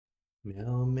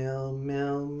Meow, meow,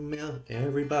 meow, meow.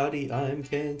 Everybody, I'm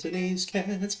Cantonese Cat.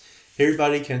 Hey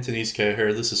everybody, Cantonese Cat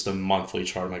here. This is the monthly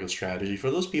chart MicroStrategy.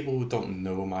 For those people who don't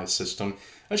know my system,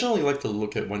 I generally like to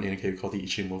look at one indicator called the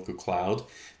Ichimoku Cloud.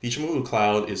 The Ichimoku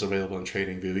Cloud is available in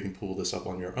TradingView. You can pull this up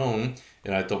on your own,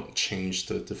 and I don't change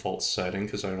the default setting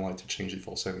because I don't like to change the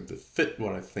default setting to fit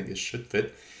what I think it should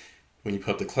fit. When you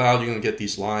put up the cloud, you're going to get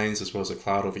these lines as well as a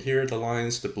cloud over here. The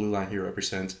lines, the blue line here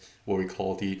represent what we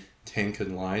call the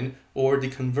Tenkan line or the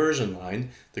conversion line.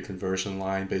 The conversion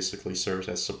line basically serves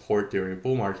as support during a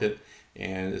bull market,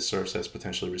 and it serves as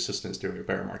potentially resistance during a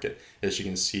bear market. As you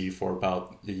can see, for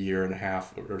about a year and a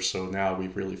half or so now,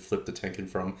 we've really flipped the Tenkan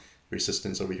from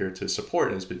resistance over here to support,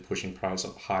 and it's been pushing price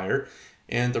up higher.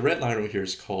 And the red line over here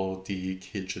is called the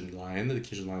Kijun line. The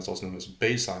Kijun line is also known as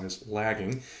baseline, is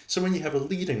lagging. So when you have a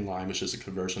leading line, which is a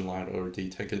conversion line, or the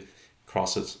Tenkan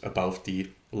crosses above the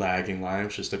lagging line,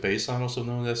 which is the baseline, also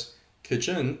known as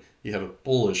Kijun, you have a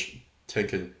bullish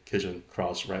Tenkan Kijun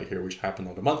cross right here, which happened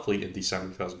on the monthly in December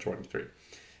 2023.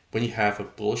 When you have a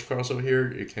bullish cross over here,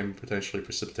 it can potentially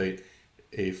precipitate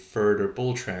a further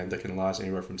bull trend that can last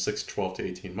anywhere from 6, 12 to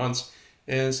 18 months.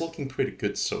 And it's looking pretty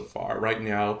good so far. Right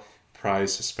now,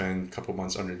 price has spent a couple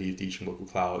months underneath the Ichimoku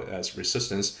cloud as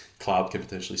resistance. Cloud can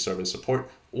potentially serve as support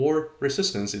or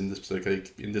resistance in this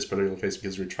particular case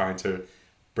because we're trying to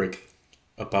break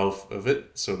above of it.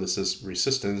 So this is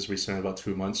resistance. We spent about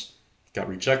 2 months, got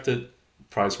rejected.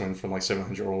 Price went from like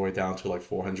 700 all the way down to like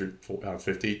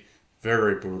 450.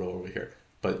 Very brutal over here.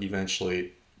 But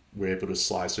eventually we're able to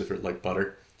slice it like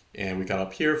butter. And we got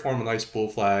up here, formed a nice bull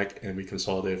flag, and we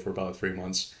consolidated for about 3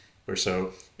 months or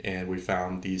so, and we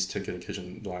found these Tenkan and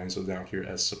Kijun lines are down here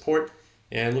as support,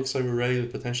 and it looks like we're ready to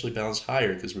potentially bounce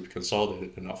higher because we've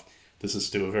consolidated enough. This is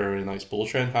still a very, very nice bull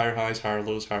trend, higher highs, higher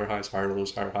lows, higher highs, higher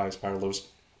lows, higher highs, higher lows,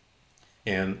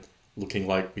 and looking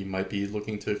like we might be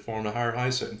looking to form a higher high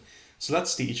soon. So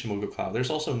that's the Ichimoku cloud. There's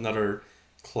also another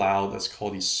cloud that's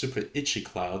called the Super Ichi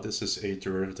cloud. This is a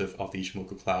derivative of the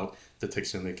Ichimoku cloud that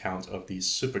takes into account of the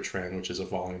super trend, which is a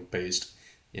volume-based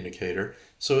indicator.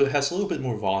 So it has a little bit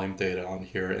more volume data on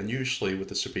here, and usually with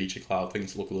the Super Ichi cloud,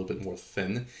 things look a little bit more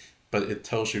thin, but it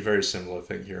tells you a very similar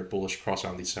thing here. Bullish cross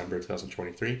on December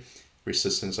 2023.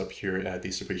 Resistance up here at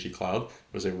the Super Ichi cloud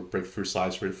was able to break through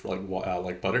sides for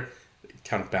like butter.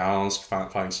 Kind of balanced,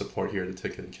 finding support here to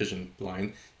take a Kijun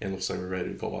line, and looks like we're ready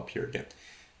to go up here again.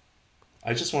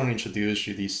 I just want to introduce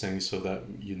you these things so that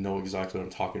you know exactly what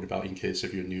I'm talking about in case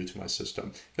if you're new to my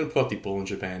system. I'm going to put up the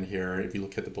Bollinger Band here. If you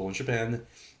look at the Bollinger Band, it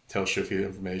tells you a few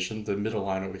information. The middle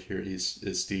line over here is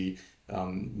the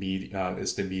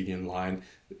median line.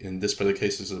 In this particular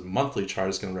case, this is a monthly chart.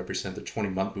 It's going to represent the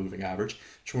 20-month moving average.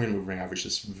 20 moving average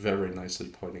is very nicely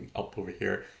pointing up over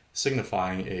here,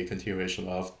 signifying a continuation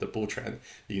of the bull trend.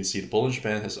 You can see the Bollinger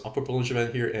Band has upper Bollinger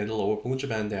Band here and the lower Bollinger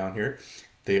Band down here.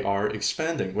 They are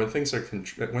expanding. When things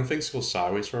go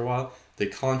sideways for a while, they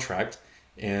contract,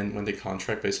 and when they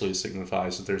contract, basically it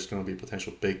signifies that there's going to be a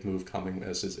potential big move coming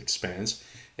as it expands.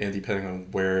 And depending on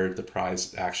where the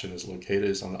price action is located,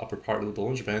 is on the upper part of the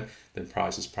Bollinger Band, then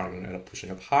price is probably going to end up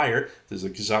pushing up higher. This is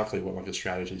exactly what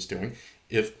MicroStrategy is doing.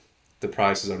 If the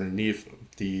price is underneath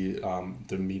the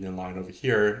median line over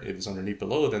here, if it's underneath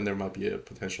below, then there might be a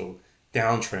potential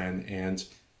downtrend, and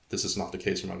this is not the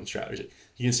case for MicroStrategy.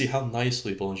 You can see how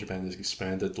nicely Bollinger Band is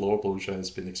expanded. The lower Bollinger Band has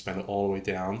been expanded all the way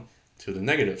down to the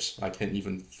negatives. I can't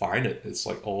even find it. It's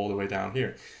like all the way down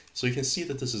here. So you can see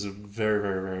that this is a very,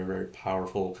 very, very, very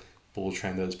powerful bull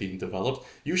trend that is being developed.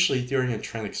 Usually during a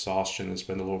trend exhaustion is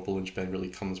when the lower Bollinger Band really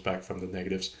comes back from the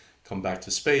negatives, come back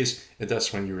to space, and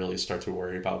that's when you really start to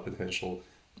worry about potential,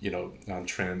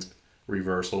 trend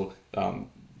reversal.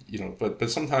 But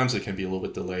sometimes it can be a little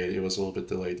bit delayed. It was a little bit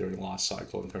delayed during the last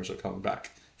cycle in terms of coming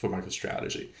back for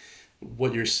MicroStrategy.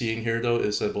 What you're seeing here, though,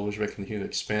 is that Bollinger Band continue to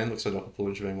expand. Looks like the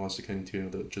Bollinger Band wants to continue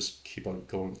to just keep on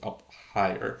going up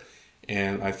higher.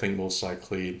 And I think most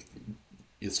likely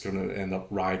it's going to end up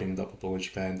riding the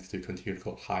Bollinger Band to continue to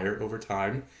go higher over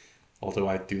time. Although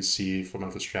I do see for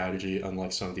MicroStrategy,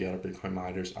 unlike some of the other Bitcoin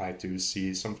miners, I do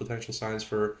see some potential signs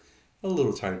for a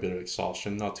little tiny bit of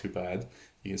exhaustion, not too bad.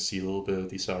 You can see a little bit of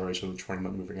deceleration of the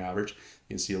 20-month moving average.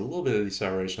 You can see a little bit of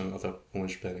deceleration of the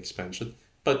Bollinger Band expansion,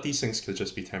 but these things could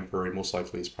just be temporary. Most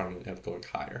likely it's probably going to end up going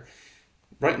higher.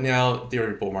 Right now, the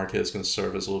area bull market is going to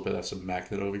serve as a little bit as a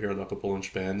magnet over here. The upper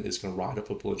Bollinger Band is going to ride up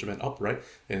a Bollinger Band upright,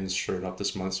 and sure enough,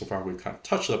 this month so far we've kind of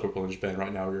touched the upper Bollinger Band.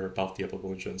 Right now we're above the upper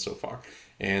Bollinger Band so far,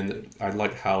 and I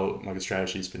like how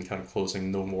MicroStrategy has been kind of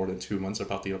closing no more than 2 months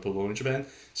above the upper Bollinger Band.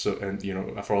 So,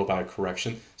 and followed by a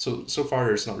correction. So far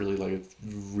there's not really like a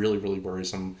really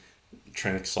worrisome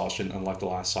trend exhaustion, unlike the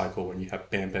last cycle when you have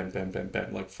bam, bam, bam, bam,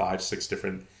 bam, like 5, 6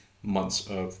 different months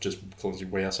of just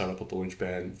closing way outside of a Bollinger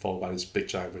Band, followed by this big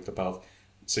giant wick above,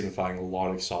 signifying a lot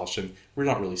of exhaustion. We're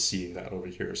not really seeing that over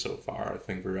here so far. I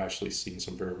think we're actually seeing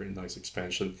some very, very nice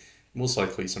expansion, most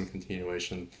likely some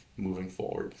continuation moving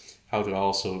forward. How do I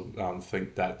also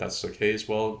think that that's the case?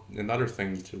 Well, another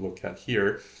thing to look at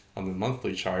here on the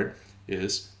monthly chart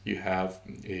is you have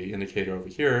a indicator over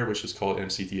here, which is called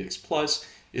MCDX Plus,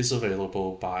 is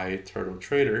available by Turtle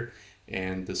Trader,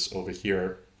 and this over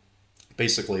here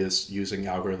basically is using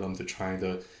algorithm to try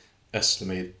to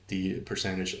estimate the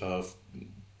percentage of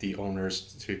the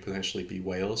owners to potentially be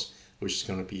whales, which is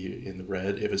going to be in the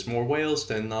red. If it's more whales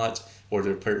than not, or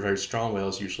they're very strong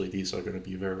whales, usually these are going to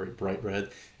be very, very bright red.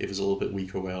 If it's a little bit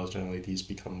weaker whales, generally these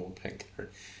become more pink. Right?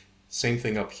 Same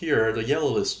thing up here. The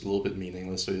yellow is a little bit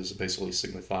meaningless. So it basically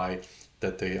signify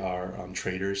that they are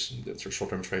traders, that's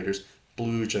short-term traders.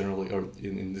 Blue generally, or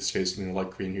in this case,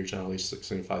 light green here generally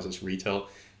signifies as retail.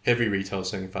 Heavy retail is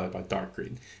signified by dark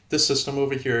green. This system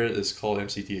over here is called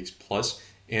MCDX Plus,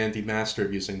 and the master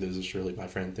of using this is really my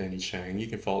friend Danny Chang. You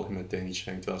can follow him at Danny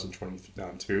Chang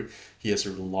 2022. He has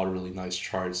a lot of really nice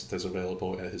charts that's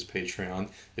available at his Patreon.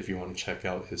 If you want to check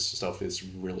out his stuff, it's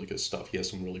really good stuff. He has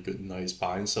some really good, nice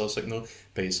buy and sell signal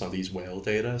based on these whale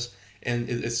data. And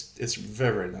it's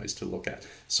very, very nice to look at.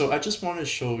 So I just want to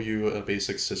show you a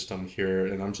basic system here,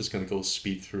 and I'm just going to go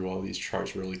speed through all these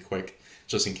charts really quick,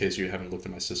 just in case you haven't looked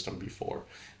at my system before.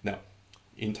 Now,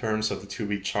 in terms of the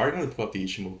 2-week chart, I'm going to put up the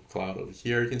Ichimoku cloud over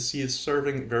here. You can see it's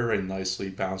serving very, very nicely,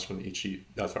 bounce from the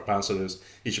bounce of this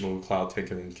Ichimoku cloud,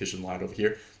 taking an indication line over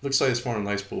here. Looks like it's more a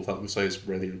nice bull flat. Looks like it's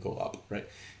ready to go up, right?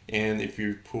 And if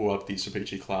you pull up the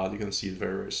Super-Ichi cloud, you're going to see a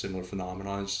very, very similar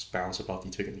phenomenon. It's just bounce above the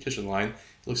tick indication line.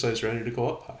 It looks like it's ready to go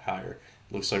up higher.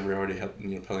 It looks like we already have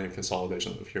plenty of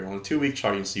consolidation over here. On the 2-week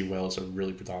chart, you can see whales are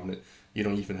really predominant. You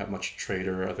don't even have much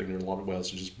trader. I think there are a lot of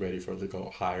whales are just ready for it to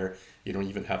go higher. You don't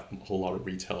even have a whole lot of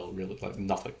retail, really, like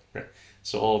nothing, right?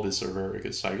 So all of this are very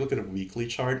good. So you look at a weekly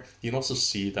chart, you can also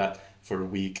see that for the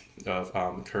week of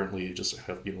currently you just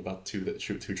have about two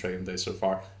trading days so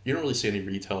far. You don't really see any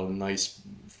retail. Nice,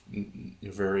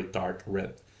 very dark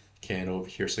red candle over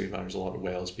here, saying there's a lot of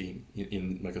whales being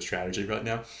in MicroStrategy right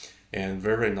now, and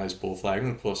very, very nice bull flag. I'm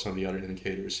going to pull up some of the other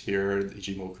indicators here. The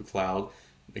Ichimoku cloud,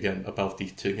 again, above the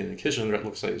tick indication, it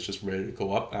looks like it's just ready to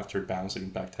go up after bouncing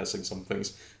and back testing some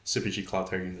things. Super-G cloud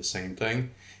taking the same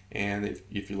thing. And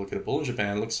if you look at a Bollinger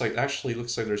Band, it looks like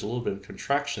there's a little bit of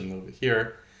contraction over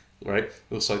here, right? It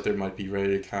looks like there might be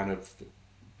ready to kind of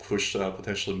push,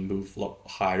 potentially move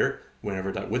higher,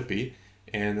 whenever that would be.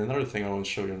 And another thing I want to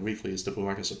show you on weekly is the bull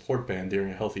market support band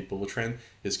during a healthy bull trend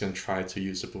is going to try to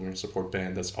use the bull market support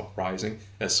band that's uprising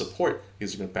as support,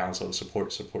 because it's going to bounce out of support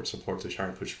to try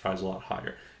and push price a lot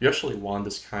higher. You actually want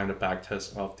this kind of back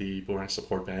test of the bull market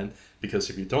support band, because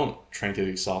if you don't, trend get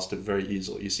exhausted very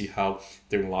easily. You see how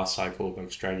during the last cycle,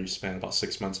 MicroStrategy spent about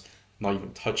 6 months not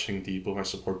even touching the bull market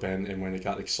support band, and when it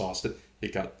got exhausted,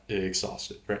 it got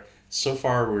exhausted, right? So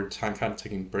far, we're kind of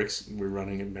taking breaks. We're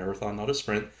running a marathon, not a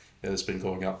sprint. It's been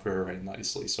going up very, very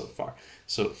nicely so far.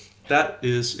 So that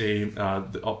is a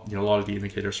lot of the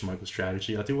indicators for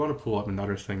MicroStrategy. I do want to pull up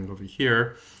another thing over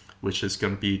here, which is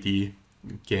going to be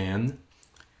the GAN.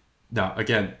 Now,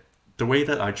 again, the way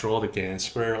that I draw the GAN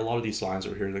square, a lot of these lines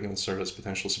over here, they're going to serve as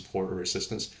potential support or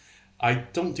resistance. I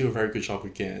don't do a very good job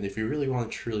with GAN. If you really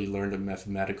want to truly learn the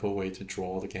mathematical way to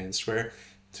draw the GAN square,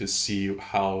 to see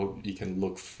how you can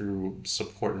look through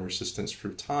support and resistance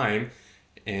through time,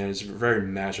 and it's very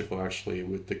magical actually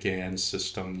with the GAN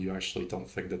system. You actually don't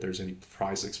think that there's any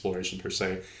price exploration per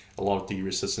se. A lot of the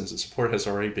resistance and support has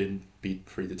already been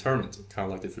predetermined, kind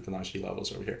of like the Fibonacci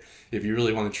levels over here. If you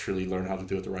really want to truly learn how to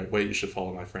do it the right way, you should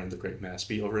follow my friend the Great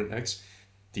Masby over at X.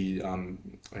 The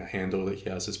handle that he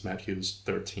has is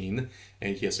MattHughes13,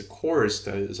 and he has a course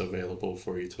that is available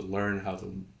for you to learn how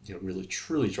to really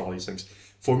truly draw these things.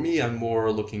 For me, I'm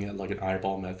more looking at like an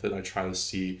eyeball method. I try to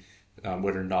see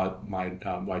whether or not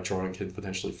my drawing can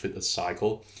potentially fit a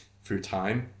cycle through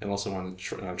time, and also want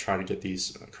to try to get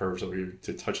these curves over here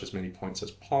to touch as many points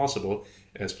as possible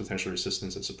as potential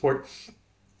resistance and support.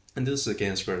 And this is a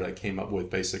GAN square that I came up with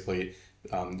basically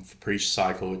for each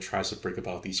cycle. It tries to break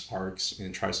about these arcs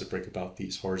and tries to break about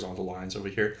these horizontal lines over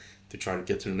here to try to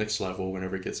get to the next level.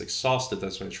 Whenever it gets exhausted,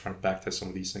 that's when it's trying to backtest some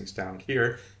of these things down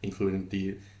here, including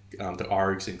the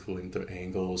arcs, including the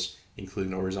angles,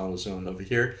 including the horizontal zone over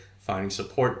here, finding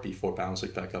support before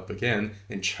bouncing back up again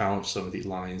and challenge some of the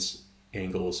lines,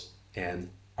 angles, and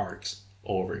arcs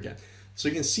all over again. So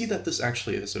you can see that this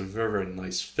actually is a very, very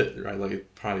nice fit, right? Like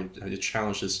it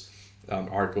challenged this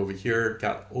arc over here,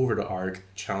 got over the arc,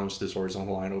 challenged this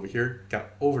horizontal line over here,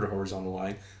 got over the horizontal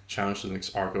line, challenged the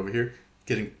next arc over here,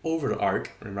 getting over the arc,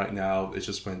 and right now it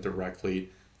just went directly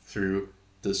through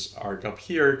this arc up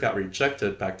here, got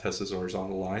rejected, back test this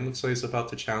horizontal line. Looks like it's about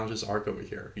to challenge this arc over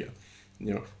here.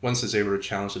 Yeah. Once it's able to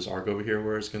challenge this arc over here,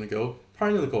 where it's going to go,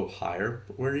 probably going to go higher.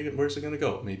 But where's it going to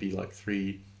go? Maybe like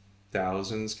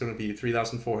 3,000 is going to be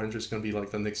 3,400 is going to be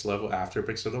like the next level after it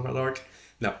breaks the overhead arc.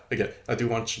 Now, again, I do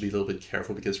want you to be a little bit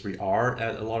careful because we are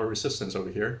at a lot of resistance over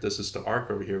here. This is the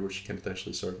arc over here, which can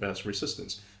potentially serve as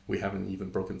resistance. We haven't even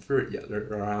broken through it yet. They're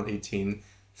around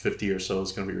 1850 or so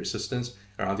is going to be resistance.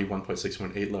 Around the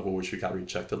 1.618 level, which we got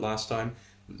rejected last time.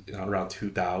 Around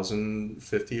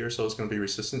 2050 or so is going to be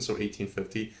resistance, so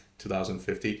 1850,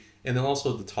 2050, and then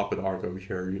also the top of the arc over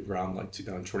here around like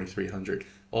 2300.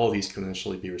 All these can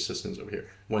potentially be resistance over here.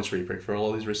 Once we break for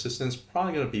all these resistance,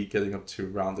 probably going to be getting up to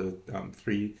around the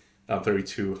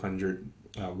 3200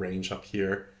 range up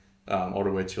here, all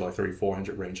the way to like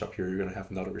 3400 range up here. You're going to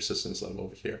have another resistance level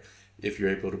over here. If you're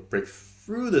able to break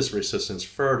through this resistance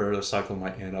further, the cycle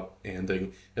might end up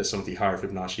ending at some of the higher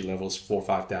Fibonacci levels,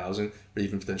 4,000 or 5,000, or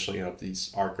even potentially end up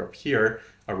these arc up here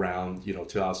around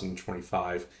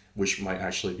 2025, which might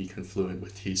actually be confluent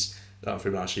with these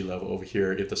Fibonacci level over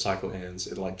here. If the cycle ends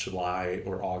in like July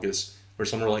or August or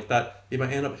somewhere like that, it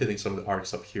might end up hitting some of the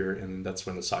arcs up here, and that's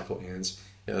when the cycle ends.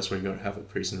 Yeah, that's when you're going to have a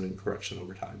pretty significant correction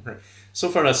over time, right? So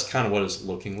far, that's kind of what it's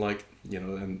looking like,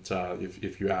 and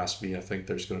if you ask me, I think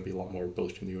there's going to be a lot more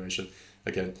bullish continuation.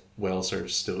 Again, whales are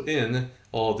still in.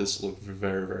 All this looks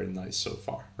very, very nice so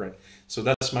far, right? So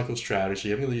that's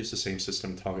MicroStrategy. I'm going to use the same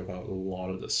system to talk about a lot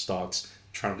of the stocks,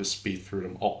 trying to speed through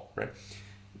them all, right?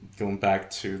 Going back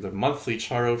to the monthly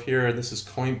chart over here, and this is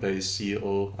Coinbase,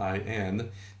 COIN.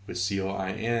 With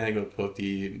COIN, I'm going to put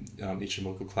the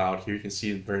Ichimoku cloud here. You can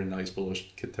see a very nice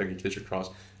bullish Tenkan Kijun cross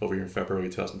over here in February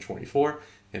 2024.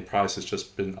 And price has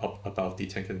just been up above the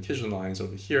Tenkan Kijun lines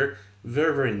over here.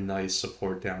 Very, very nice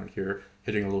support down here,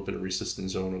 hitting a little bit of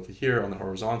resistance zone over here on the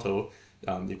horizontal.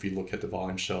 If you look at the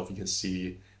volume shelf, you can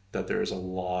see that there is a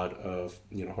lot of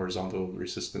horizontal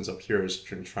resistance up here is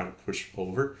trying to push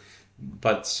over.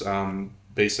 But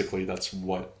basically, that's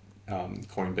what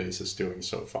Coinbase is doing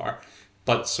so far.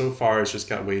 But so far, it's just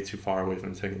got way too far away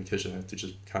from the Tenkan Kijun to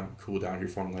just kind of cool down here,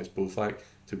 form a nice bull flag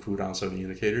to cool down some of the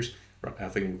indicators. I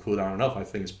think it will cool down enough. I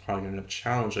think it's probably going to end up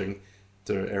challenging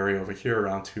the area over here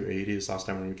around 280 is last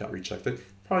time when we got rejected.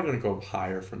 Probably going to go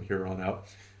higher from here on out.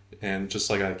 And just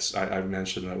like I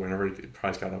mentioned, that whenever the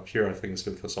price got up here, I think it's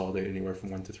going to consolidate anywhere from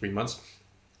 1 to 3 months.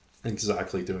 Doing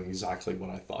exactly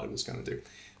what I thought it was going to do.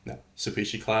 Now,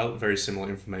 Subscription Cloud, very similar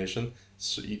information.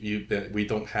 So we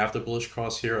don't have the bullish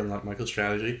cross here, unlike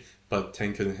MicroStrategy, but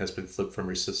Tenkan has been flipped from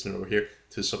resistance over here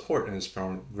to support, and it's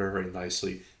grown very, very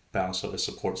nicely, bounced out of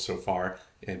support so far.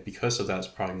 And because of that, it's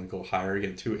probably going to go higher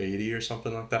again, 280 or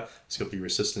something like that. It's going to be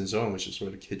resistance zone, which is where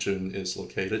the Kijun is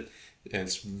located. And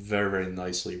it's very, very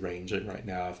nicely ranging right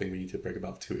now. I think we need to break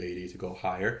about 280 to go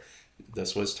higher.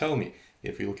 That's what it's telling me.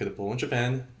 If we look at the Bollinger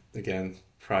Band, again,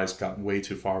 price got way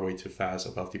too far, way too fast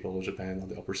above the Bollinger Band on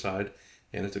the upper side.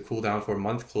 And it's a cool down for a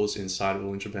month, close inside the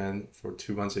Bollinger Band for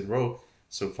 2 months in a row.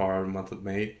 So far, the month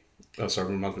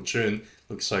of June,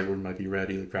 looks like we might be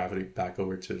ready to gravitate back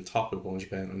over to the top of the Bollinger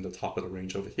Band and the top of the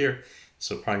range over here.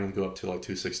 So probably going to go up to like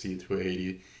 260,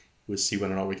 280. We'll see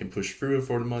whether or not we can push through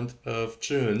for the month of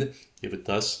June. If it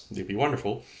does, it'd be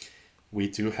wonderful. We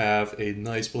do have a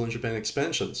nice Bollinger Band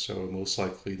expansion, so most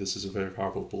likely this is a very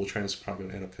powerful bull trend. It's probably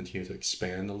going to end up continuing to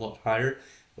expand a lot higher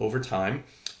over time,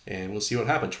 and we'll see what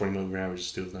happens. 20 milligram average is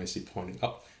still nicely pointing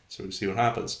up, so we'll see what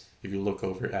happens. If you look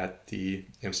over at the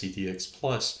MCDX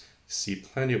Plus, see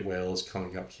plenty of whales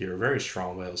coming up here, very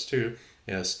strong whales too,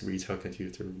 as retail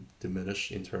continues to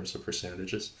diminish in terms of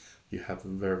percentages. You have a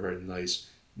very, very nice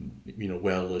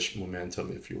whale-ish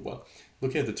momentum, if you will.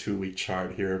 Looking at the 2-week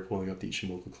chart here, pulling up the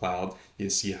Ichimoku cloud, you can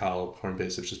see how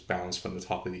Coinbase has just bounced from the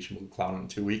top of the Ichimoku cloud on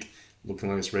the 2-week, looking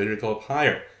like it's ready to go up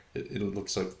higher. It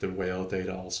looks like the whale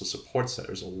data also supports that.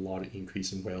 There's a lot of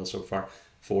increase in whales so far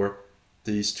for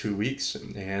these 2 weeks,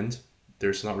 and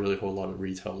there's not really a whole lot of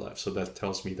retail left. So that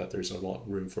tells me that there's a lot of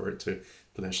room for it to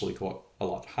potentially go up a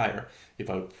lot higher. If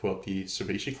I pull up the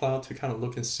Subscription Cloud to kind of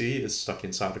look and see, it's stuck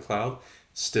inside the cloud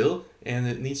still, and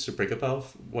it needs to break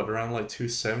above around like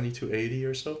 270, 280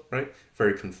 or so, right?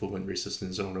 Very confluent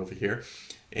resistance zone over here.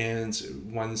 And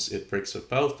once it breaks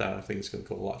above that, I think it's going to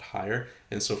go a lot higher.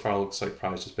 And so far, it looks like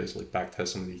price just basically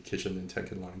backtesting the Kijun and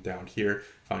Tenkan line down here,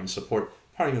 finding support,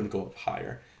 probably going to go up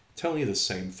higher. Telling you the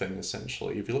same thing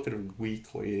essentially. If you look at it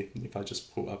weekly, if I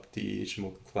just pull up the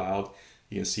Ichimoku cloud,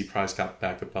 you can see price got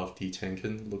back above the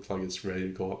Tenkan. Looks like it's ready to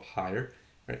go up higher,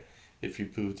 right? If you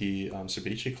pull the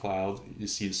Subscription cloud, you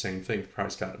see the same thing.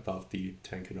 Price got above the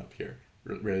Tenkan up here,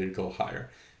 ready to go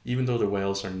higher. Even though the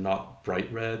whales are not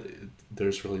bright red,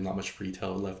 there's really not much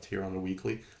retail left here on the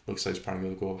weekly. Looks like it's probably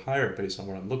going to go up higher based on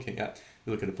what I'm looking at.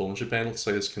 You look at the Bollinger Band, looks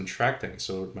like it's contracting,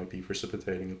 so it might be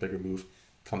precipitating a bigger move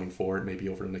coming forward, maybe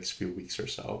over the next few weeks or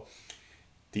so.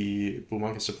 The bull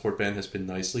market support band has been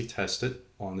nicely tested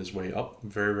on this way up.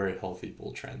 Very, very healthy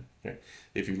bull trend. Okay.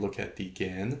 If you look at the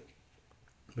GAN,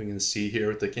 we can see here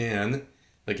with the GAN,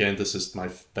 again, this is my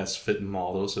best fit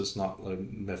model, so it's not a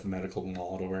mathematical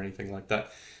model or anything like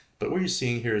that. But what you're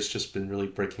seeing here has just been really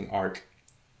breaking arc,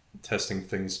 testing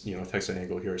things, testing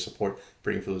angle here as support,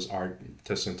 breaking for this arc,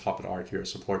 testing top of the arc here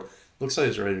as support. Looks like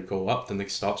it's ready to go up. The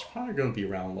next stop's probably going to be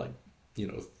around like,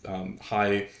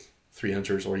 high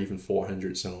 300s or even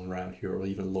 400s zone around here, or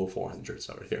even low 400s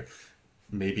over here.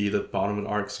 Maybe the bottom of the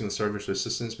arc is going to serve as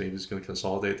resistance. Maybe it's going to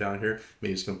consolidate down here.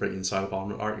 Maybe it's going to break inside the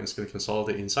bottom of the arc, and it's going to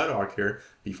consolidate inside the arc here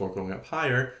before going up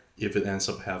higher if it ends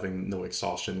up having no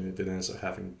exhaustion, if it ends up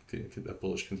having a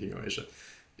bullish continuation.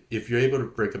 If you're able to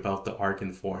break above the arc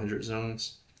in 400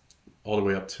 zones all the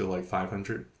way up to like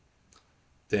 500,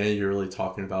 then you're really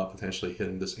talking about potentially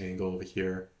hitting this angle over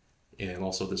here and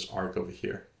also this arc over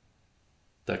here.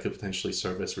 That could potentially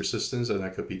serve as resistance, and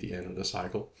that could be the end of the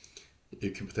cycle.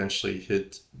 It could potentially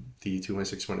hit the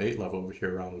 216.8 level over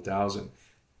here around 1,000.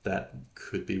 That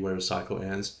could be where the cycle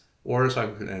ends, or the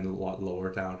cycle could end a lot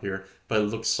lower down here. But it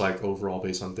looks like overall,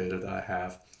 based on data that I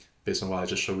have, based on what I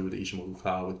just showed you with the Ichimoku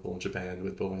Cloud, with Bollinger Band,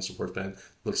 with Bollinger Support Band,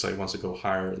 looks like it wants to go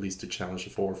higher, at least to challenge the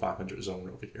 400 or 500 zone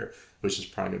over here, which is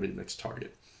probably going to be the next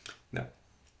target. Now,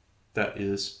 that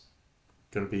is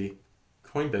going to be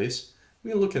Coinbase.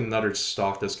 We're going to look at another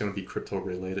stock that's going to be crypto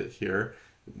related here,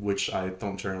 which I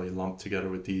don't generally lump together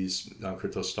with these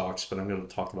crypto stocks, but I'm going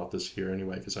to talk about this here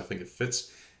anyway because I think it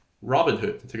fits.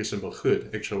 Robinhood, ticker symbol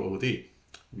HOOD, HOOD. If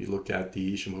you look at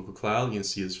the Ichimoku Cloud, you can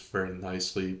see it's very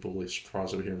nicely bullish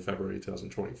cross over here in February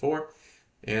 2024.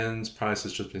 And price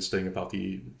has just been staying about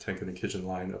the Tenkan and Kijun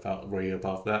line, about way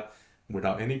above that,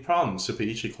 without any problems. Super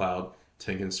Cloud,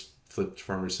 Tenkan's flipped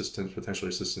from resistance, potential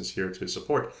resistance here to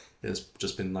support. It's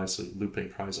just been nicely looping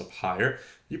price up higher.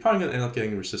 You're probably going to end up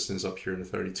getting resistance up here in the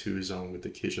 32 zone with the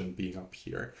Kijun being up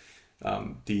here.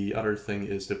 The other thing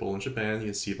is the Bollinger Band. You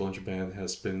can see Bollinger Band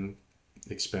has been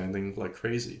expanding like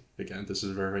crazy. Again, this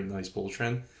is a very, very nice bull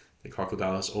trend. The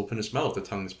crocodile has opened its mouth. The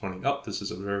tongue is pointing up. This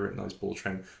is a very, very nice bull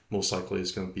trend. Most likely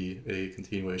it's going to be a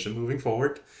continuation moving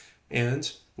forward. And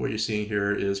what you're seeing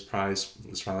here is price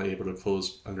was finally able to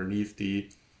close underneath the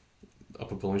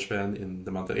upper Bollinger Band in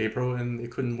the month of April, and it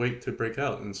couldn't wait to break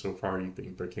out. And so far, you've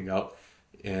been breaking out.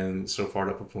 And so far,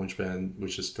 the upper Bollinger Band,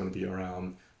 which is going to be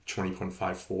around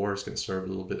 20.54, is going to serve a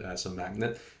little bit as a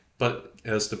magnet. But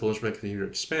as the Bollinger Band continues to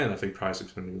expand, I think price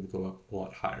is going to go up a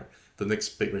lot higher. The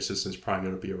next big resistance is probably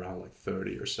going to be around like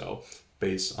 30 or so,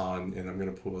 based on, and I'm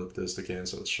going to pull up this again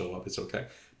so it'll show up, it's okay.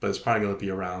 But it's probably going to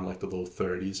be around like the low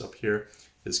 30s up here.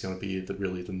 It's going to be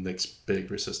really the next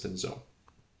big resistance zone,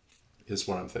 is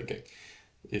what I'm thinking.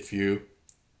 If you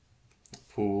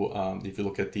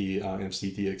look at the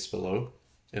MCDX below,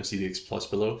 MCDX plus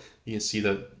below, you can see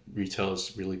that retail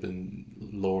has really been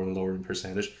lower and lower in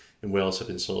percentage, and whales have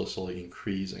been slowly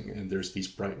increasing, and there's these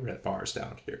bright red bars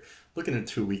down here. Looking at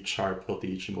a 2-week chart, pull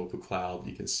the Ichimoku Cloud,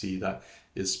 you can see that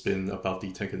it's been above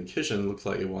the Tenkan and Kijun. Looks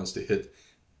like it wants to hit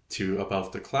to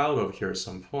above the cloud over here at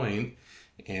some point,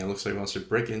 and it looks like it wants to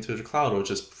break into the cloud, or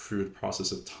just through the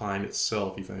process of time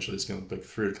itself, eventually it's going to break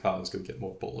through the cloud, it's going to get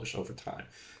more bullish over time.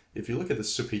 If you look at the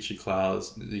Super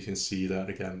clouds, you can see that,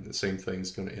 again, the same thing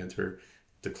is going to enter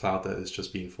the cloud that is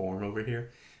just being formed over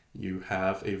here. You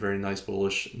have a very nice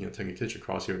bullish, Tenkan Kijun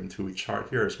across here in the 2-week chart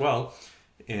here as well.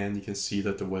 And you can see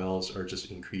that the whales are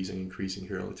just increasing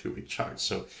here on the 2-week chart.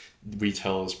 So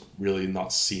retail is really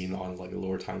not seen on like a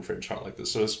lower time frame chart like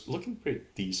this. So it's looking pretty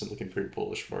decent, looking pretty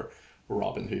bullish for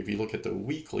Robinhood. If you look at the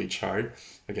weekly chart,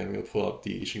 again, I'm going to pull up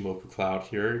the Ichimoku Cloud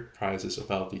here. Price is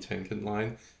about the Tenkan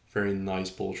line. Very nice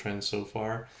bull trend so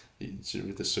far.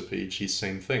 With the Super Ichi,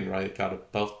 same thing, right? Got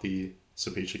above the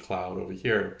Super Ichi Cloud over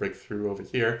here, breakthrough over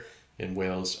here, and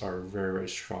whales are very, very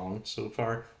strong so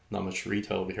far. Not much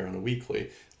retail over here on the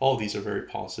weekly. All these are very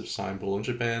positive sign.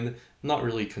 Bollinger Band, not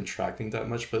really contracting that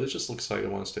much, but it just looks like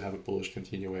it wants to have a bullish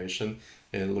continuation.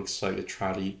 And it looks like it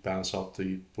tried to bounce off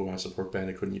the Bollinger Support Band.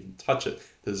 It couldn't even touch it.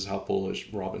 This is how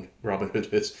bullish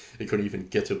Robinhood is. It couldn't even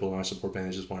get to Bollinger Support Band.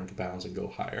 It just wanted to bounce and go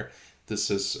higher. This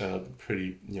is a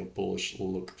pretty bullish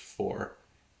look for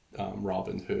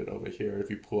Robinhood over here. If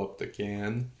you pull up the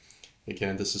GAN,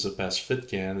 again, this is a best fit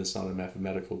GAN. It's not a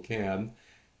mathematical GAN.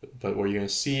 But what you're going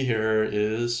to see here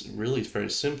is really very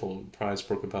simple. Price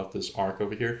broke about this arc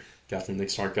over here. Got the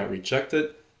next arc, got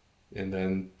rejected, and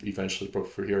then eventually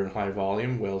broke through here in high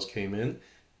volume. Whales came in,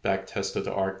 back tested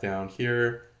the arc down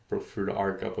here, broke through the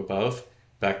arc up above,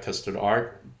 back tested the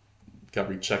arc, got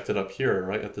rejected up here,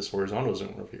 right, at this horizontal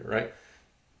zone over here, right?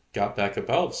 Got back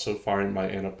above. So far, it might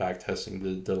end up back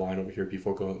testing the line over here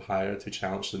before going higher to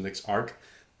challenge the next arc,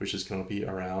 which is going to be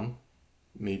around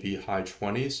maybe high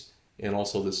 20s. And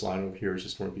also this line over here is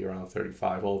just going to be around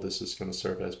 35. All this is going to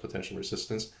serve as potential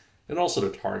resistance. And also the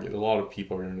target. A lot of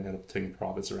people are going to end up taking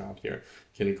profits around here.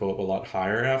 Can it go up a lot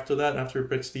higher after that, after it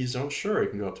breaks these zones? Sure,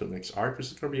 it can go up to the next arc, which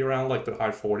is going to be around like the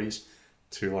high 40s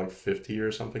to like 50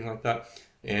 or something like that.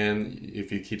 And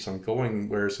if it keeps on going,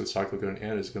 where's the cycle going to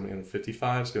end? It's going to end at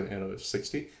 55, it's going to end at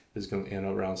 60, it's going to end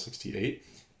around 68.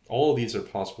 All of these are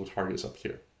possible targets up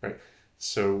here, right?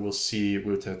 So we'll see,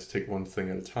 we'll have to take one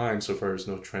thing at a time. So far, there's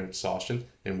no trend exhaustion,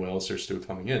 and whales are still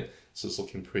coming in. So it's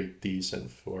looking pretty decent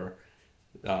for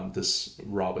this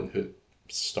Robinhood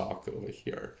stock over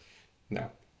here.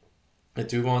 Now, I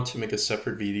do want to make a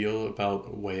separate video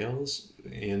about whales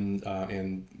and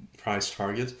price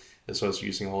targets, as well as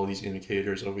using all these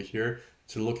indicators over here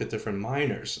to look at different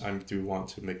miners. I do want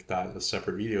to make that a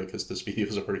separate video because this video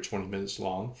is already 20 minutes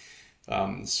long.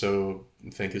 So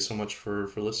thank you so much for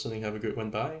listening. Have a good one.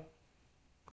 Bye.